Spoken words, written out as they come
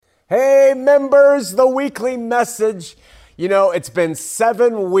Hey, members, the weekly message. You know, it's been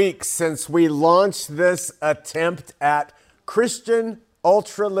 7 weeks since we launched this attempt at Christian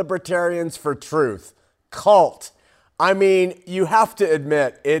Ultra-Libertarians for Truth, CULT. I mean, you have to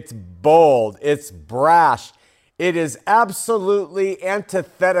admit, it's bold, it's brash. It is absolutely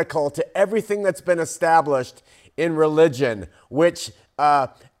antithetical to everything that's been established in religion, which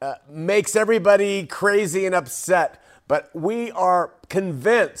makes everybody crazy and upset. But we are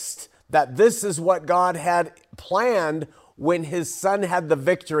convinced that this is what God had planned when his son had the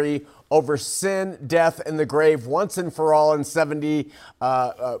victory over sin, death, and the grave once and for all in 70,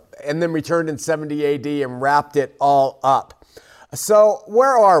 and then returned in 70 AD and wrapped it all up. So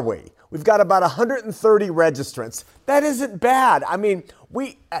where are we? We've got about 130 registrants. That isn't bad. I mean,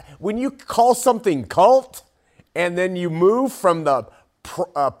 when you call something cult and then you move from the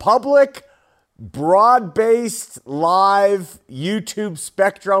public, broad-based live YouTube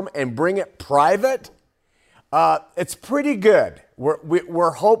spectrum and bring it private, it's pretty good. We're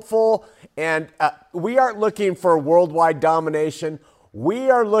hopeful, and we aren't looking for worldwide domination.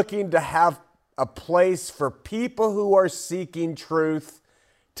 We are looking to have a place for people who are seeking truth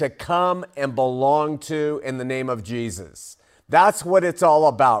to come and belong to in the name of Jesus. That's what it's all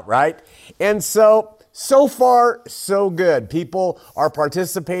about, right? And so far, so good. People are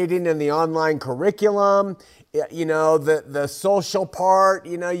participating in the online curriculum. You know, the social part,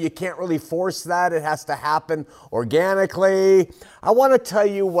 you know, you can't really force that. It has to happen organically. I want to tell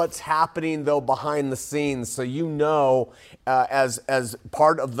you what's happening, though, behind the scenes, so you know, as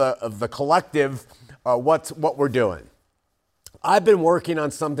part of the collective, what we're doing. I've been working on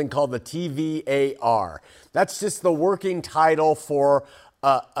something called the TVAR. That's just the working title for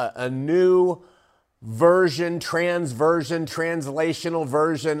a new version, translational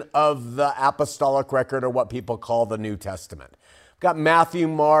version of the apostolic record, or what people call the New Testament. We've got Matthew,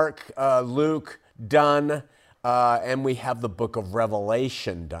 Mark, Luke done, and we have the book of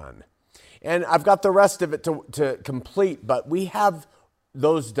Revelation done. And I've got the rest of it to complete, but we have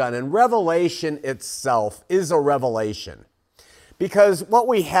those done. And Revelation itself is a revelation, because what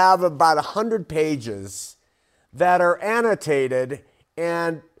we have about 100 pages that are annotated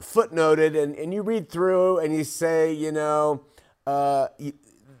and footnoted, and you read through and you say, you know,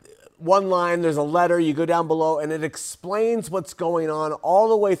 one line, there's a letter, you go down below, and it explains what's going on all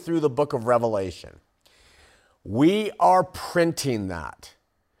the way through the book of Revelation. We are printing that.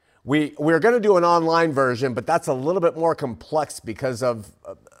 We're going to do an online version, but that's a little bit more complex because of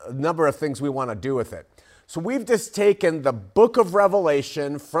a number of things we want to do with it. So we've just taken the book of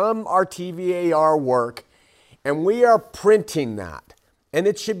Revelation from our TVAR work, and we are printing that. And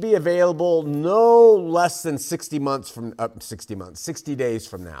it should be available no less than 60 days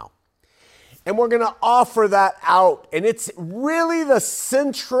from now. And we're going to offer that out. And it's really the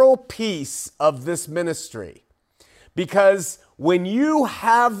central piece of this ministry. Because when you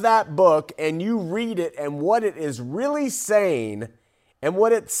have that book and you read it and what it is really saying and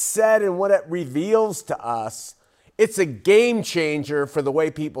what it said and what it reveals to us, it's a game changer for the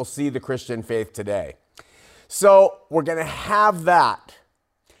way people see the Christian faith today. So we're going to have that.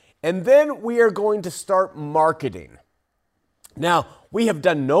 And then we are going to start marketing. Now, we have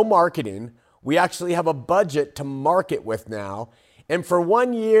done no marketing. We actually have a budget to market with now. And for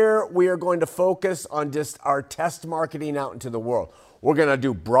 1 year, we are going to focus on just our test marketing out into the world. We're going to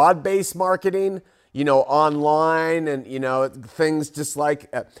do broad-based marketing, you know, online and, you know, things just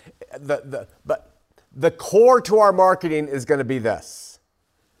like but the core to our marketing is going to be this.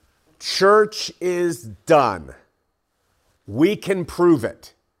 Church is done. We can prove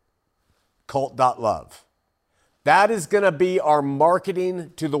it. Cult.love. That is going to be our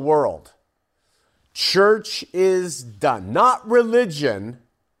marketing to the world. Church is done. Not religion,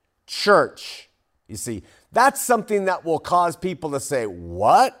 church. You see, that's something that will cause people to say,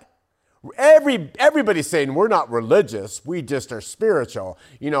 what? Everybody's saying we're not religious, we just are spiritual.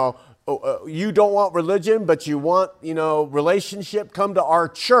 You know, you don't want religion, but you want, you know, relationship, come to our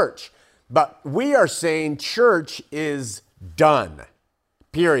church. But we are saying church is done,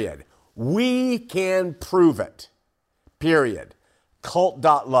 period. We can prove it, period.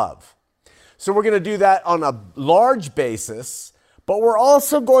 Cult.love. So we're going to do that on a large basis, but we're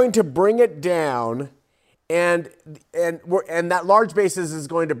also going to bring it down, and that large basis is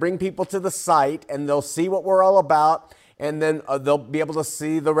going to bring people to the site, and they'll see what we're all about, and then they'll be able to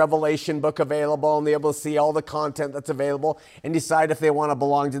see the Revelation book available, and be able to see all the content that's available and decide if they want to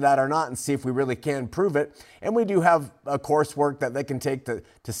belong to that or not, and see if we really can prove it. And we do have a coursework that they can take to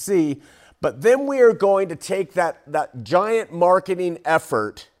see. But then we are going to take that giant marketing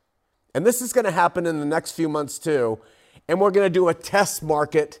effort, and this is going to happen in the next few months too, and we're going to do a test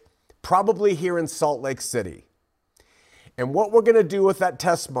market probably here in Salt Lake City. And what we're going to do with that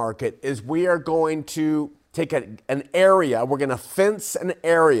test market is we are going to take an area, we're going to fence an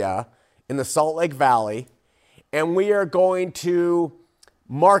area in the Salt Lake Valley, and we are going to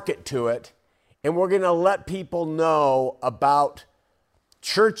market to it, and we're going to let people know about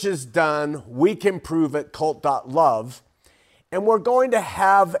Church is Done, We Can Prove It, Cult.love, and we're going to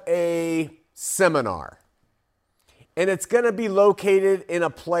have a seminar. And it's going to be located in a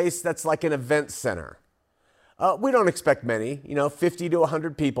place that's like an event center. We don't expect many, 50 to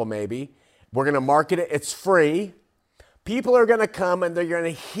 100 people maybe. We're going to market it. It's free. People are going to come and they're going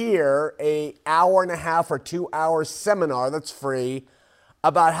to hear an hour and a half or 2 hour seminar that's free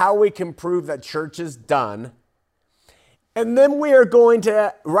about how we can prove that church is done. And then we are going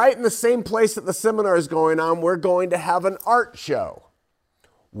to, right in the same place that the seminar is going on, we're going to have an art show.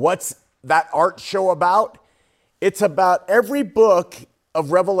 What's that art show about? It's about every book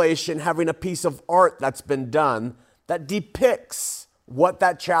of Revelation having a piece of art that's been done that depicts what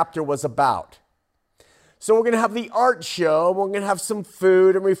that chapter was about. So we're going to have the art show, we're going to have some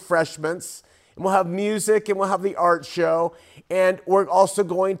food and refreshments, and we'll have music and we'll have the art show, and we're also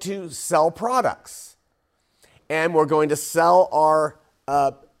going to sell products. And we're going to sell our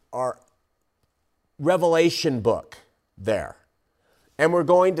Revelation book there. And we're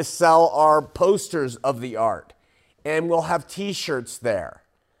going to sell our posters of the art. And we'll have t-shirts there.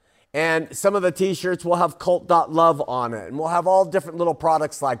 And some of the t-shirts will have Cult.love on it. And we'll have all different little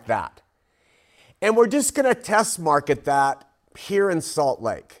products like that. And we're just going to test market that here in Salt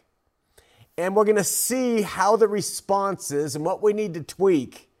Lake. And we're going to see how the response is and what we need to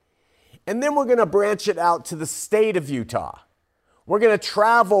tweak. And then we're going to branch it out to the state of Utah. We're going to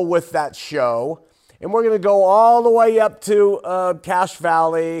travel with that show. And we're going to go all the way up to Cache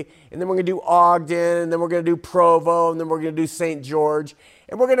Valley, and then we're going to do Ogden, and then we're going to do Provo, and then we're going to do St. George.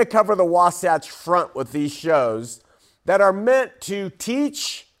 And we're going to cover the Wasatch Front with these shows that are meant to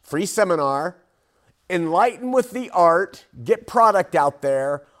teach, free seminar, enlighten with the art, get product out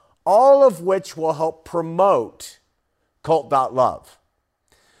there, all of which will help promote Cult.love.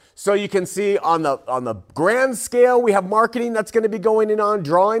 So you can see on the grand scale, we have marketing that's going to be going on,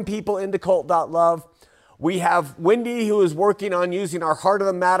 drawing people into Cult.love. We have Wendy, who is working on using our Heart of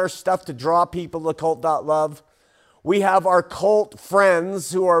the Matter stuff to draw people to Cult.love. We have our cult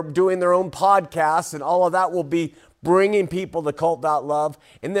friends who are doing their own podcasts, and all of that will be bringing people to Cult.love.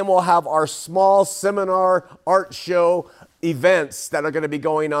 And then we'll have our small seminar art show events that are going to be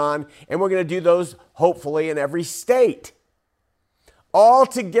going on, and we're going to do those hopefully in every state. All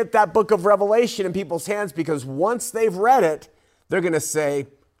to get that book of Revelation in people's hands, because once they've read it, they're going to say,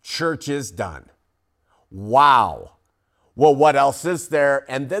 church is done. Wow. Well, what else is there?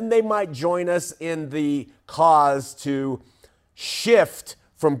 And then they might join us in the cause to shift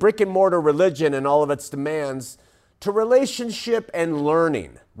from brick and mortar religion and all of its demands to relationship and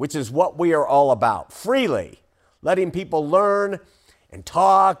learning, which is what we are all about. Freely letting people learn and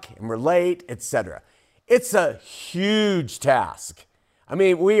talk and relate, etc. It's a huge task. I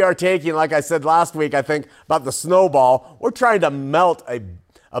mean, we are taking, like I said last week, I think, about the snowball. We're trying to melt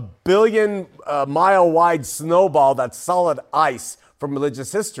a billion mile wide snowball that's solid ice from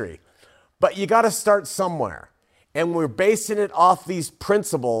religious history. But you got to start somewhere. And we're basing it off these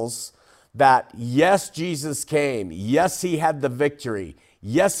principles that, yes, Jesus came. Yes, he had the victory.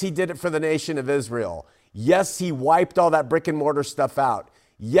 Yes, he did it for the nation of Israel. Yes, he wiped all that brick and mortar stuff out.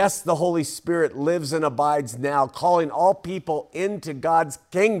 Yes, the Holy Spirit lives and abides now, calling all people into God's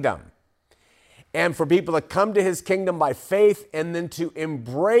kingdom. And for people to come to his kingdom by faith and then to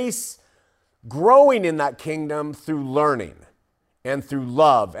embrace growing in that kingdom through learning and through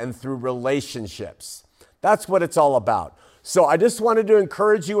love and through relationships. That's what it's all about. So I just wanted to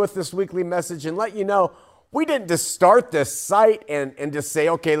encourage you with this weekly message and let you know we didn't just start this site and just say,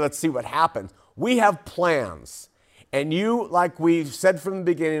 okay, let's see what happens. We have plans. And you, like we've said from the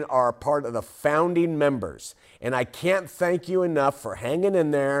beginning, are a part of the founding members. And I can't thank you enough for hanging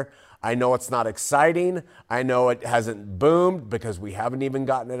in there. I know it's not exciting. I know it hasn't boomed because we haven't even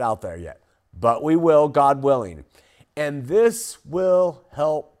gotten it out there yet. But we will, God willing. And this will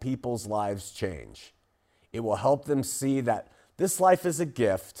help people's lives change. It will help them see that this life is a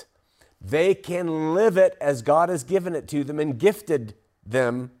gift. They can live it as God has given it to them and gifted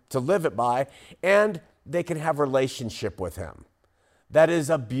them to live it by. And they can have relationship with him. That is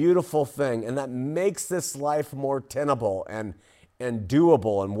a beautiful thing, and that makes this life more tenable and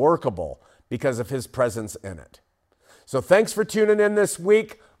doable and workable because of his presence in it. So thanks for tuning in this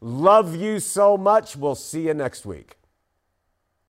week. Love you so much. We'll see you next week.